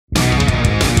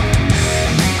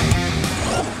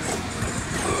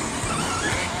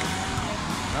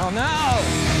Oh no!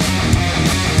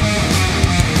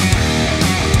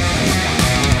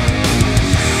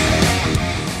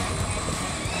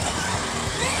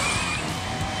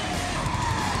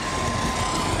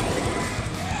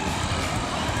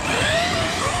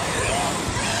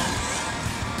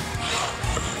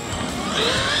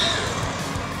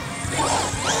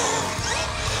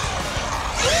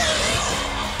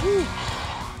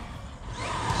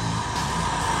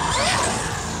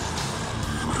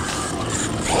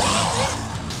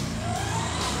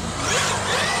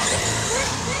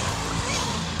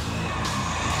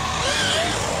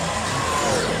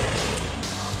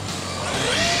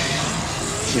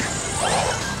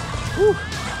 Whew.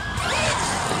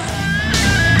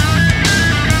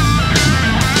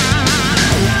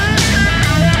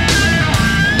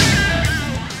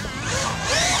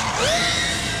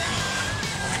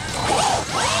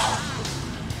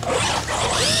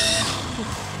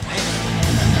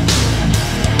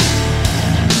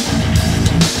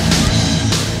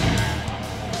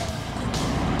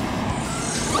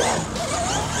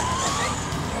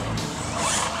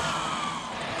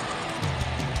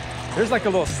 There's like a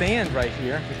little sand right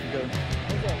here. We can go.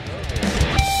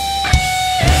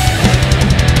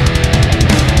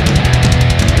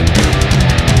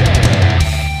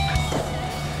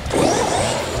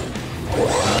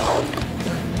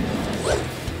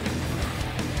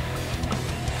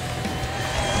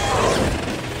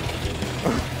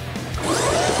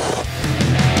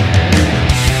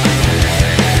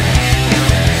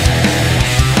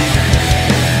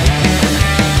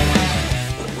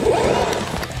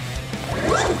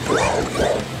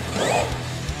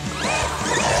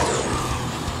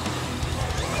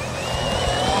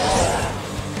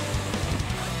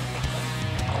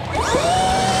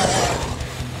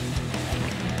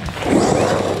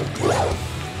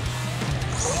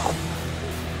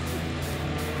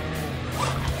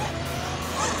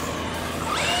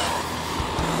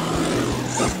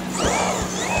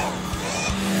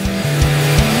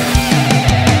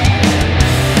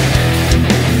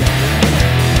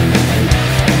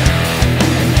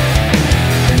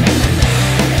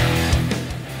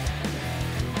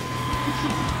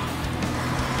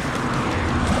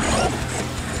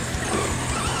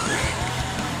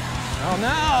 Oh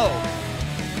no!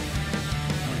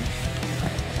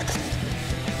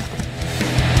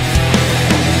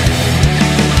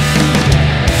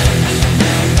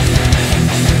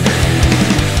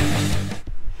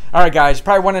 All right, guys, you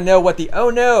probably want to know what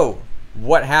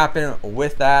what happened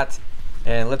with that,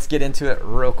 and let's get into it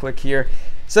real quick here.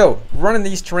 So, running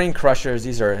these terrain crushers,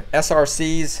 these are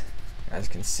SRCs. You guys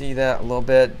can see that a little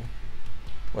bit,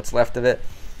 what's left of it.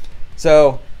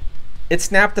 So, it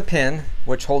snapped the pin,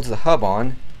 which holds the hub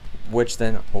on, which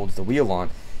then holds the wheel on.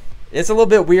 It's a little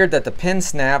bit weird that the pin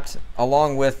snapped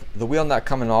along with the wheel nut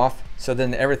coming off, so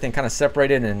then everything kind of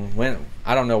separated and went,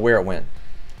 I don't know where it went.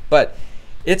 But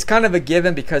it's kind of a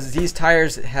given because these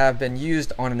tires have been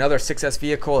used on another 6S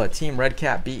vehicle, a Team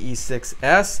Redcat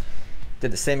BE6S.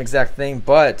 Did the same exact thing,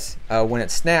 but when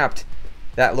it snapped,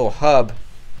 that little hub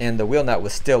and the wheel nut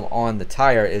was still on the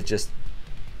tire. It just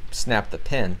snapped the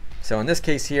pin. So in this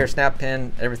case here, snap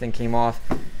pin, everything came off.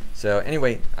 So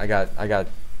anyway, I got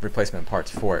replacement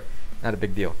parts for it. Not a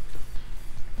big deal.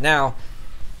 Now,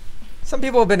 some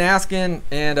people have been asking,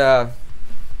 and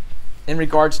in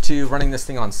regards to running this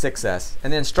thing on 6S,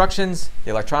 and the instructions,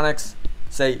 the electronics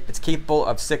say it's capable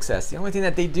of 6S. The only thing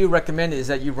that they do recommend is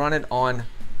that you run it on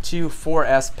 2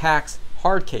 4S packs,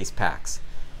 hard case packs.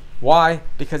 Why?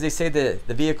 Because they say that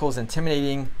the vehicle is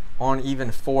intimidating on even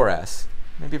 4S.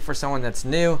 Maybe for someone that's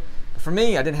new. But for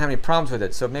me, I didn't have any problems with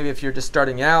it. So maybe if you're just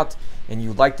starting out and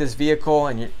you like this vehicle,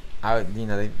 and you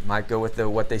know, they might go with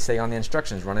what they say on the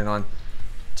instructions, run it on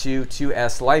 2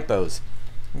 2S lipos.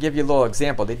 I'll give you a little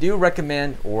example. They do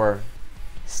recommend or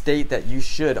state that you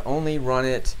should only run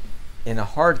it in a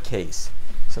hard case.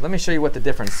 So let me show you what the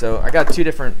difference. So I got 2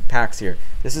 different packs here.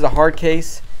 This is a hard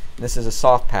case, and this is a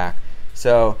soft pack.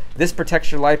 So this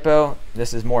protects your lipo.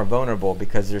 This is more vulnerable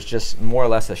because there's just more or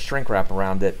less a shrink wrap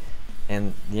around it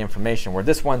and the information, where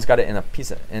this one's got it in a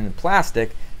piece in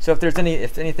plastic. So if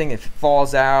anything, if it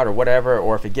falls out or whatever,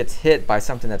 or if it gets hit by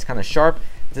something that's kind of sharp,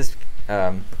 this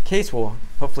case will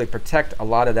hopefully protect a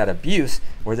lot of that abuse,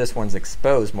 where this one's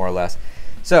exposed more or less.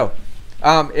 So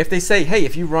if they say, hey,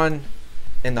 if you run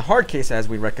in the hard case as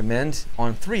we recommend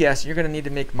on 3S, you're going to need to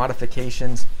make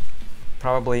modifications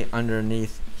probably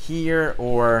underneath here,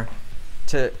 or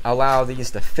to allow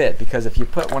these to fit, because if you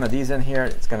put one of these in here,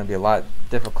 it's going to be a lot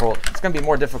difficult. It's going to be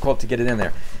more difficult to get it in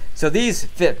there. So these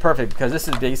fit perfect because this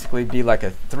is basically be like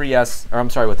a 3S, or I'm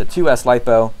sorry, with a 2S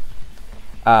lipo.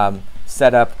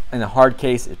 setup. In a hard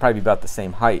case, it'd probably be about the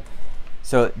same height.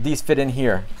 So these fit in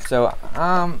here. So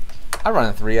I run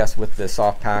a 3S with the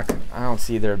soft pack. I don't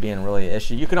see there being really an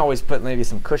issue. You can always put maybe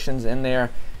some cushions in there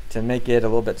to make it a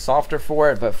little bit softer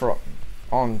for it, but for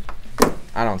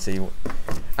I don't see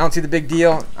the big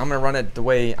deal. I'm gonna run it the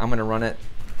way I'm gonna run it.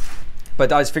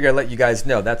 But I just figured I'd let you guys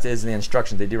know that is the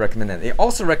instructions. They do recommend that. They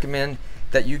also recommend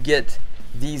that you get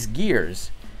these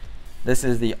gears. This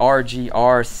is the RAGE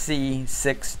RC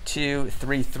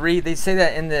 6233. They say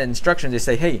that in the instructions. They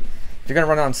say, hey, if you're gonna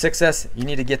run on 6S, you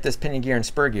need to get this pinion gear and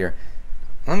spur gear.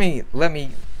 Let me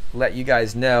let you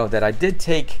guys know that I did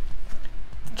take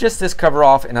just this cover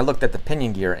off and I looked at the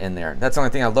pinion gear in there. That's the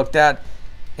only thing I looked at,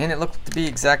 and it looked to be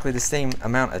exactly the same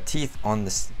amount of teeth on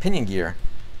this pinion gear.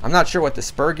 I'm not sure what the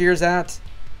spur gear is at,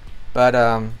 but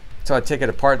so I take it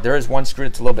apart. There is one screw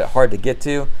that's a little bit hard to get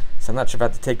to, so I'm not sure if I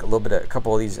have to take a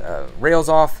couple of these rails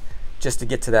off just to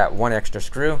get to that one extra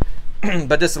screw.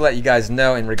 But just to let you guys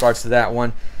know in regards to that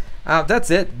one,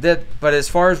 that's it. But as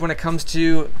far as when it comes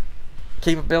to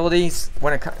capabilities,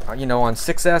 when it on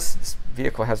 6S, this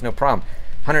vehicle has no problem.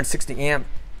 160 amp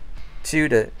 2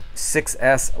 to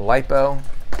 6S lipo.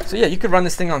 So yeah, you could run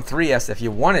this thing on 3S if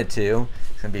you wanted to.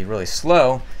 It's gonna be really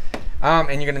slow,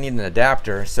 and you're gonna need an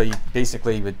adapter. So you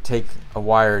basically would take a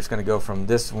wire. It's gonna go from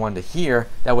this one to here.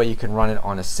 That way you can run it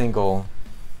on a single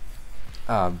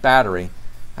battery.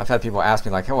 I've had people ask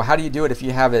me like, hey, well, how do you do it if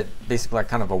you have it basically like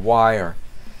kind of a Y?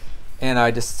 And I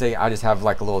just say I just have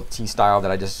like a little T-style that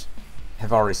I just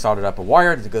have already soldered up a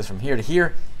wire that goes from here to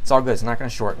here. It's all good. It's not gonna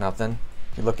short nothing.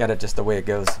 You look at it just the way it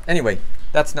goes. Anyway,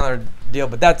 that's another deal,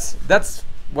 but that's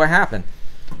what happened.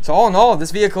 So all in all,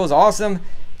 this vehicle is awesome.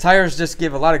 Tires just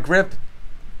give a lot of grip.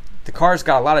 The car's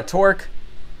got a lot of torque,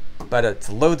 but it's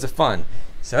loads of fun.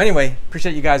 So anyway,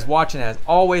 appreciate you guys watching. As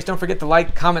always, don't forget to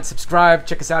like, comment, subscribe.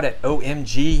 Check us out at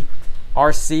OMGRC.com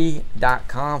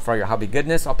for all your hobby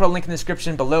goodness. I'll put a link in the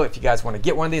description below if you guys want to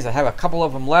get one of these. I have a couple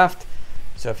of them left.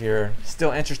 So if you're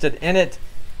still interested in it,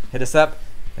 hit us up.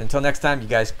 Until next time, you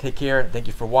guys take care. Thank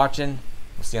you for watching.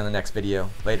 We'll see you on the next video.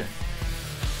 Later.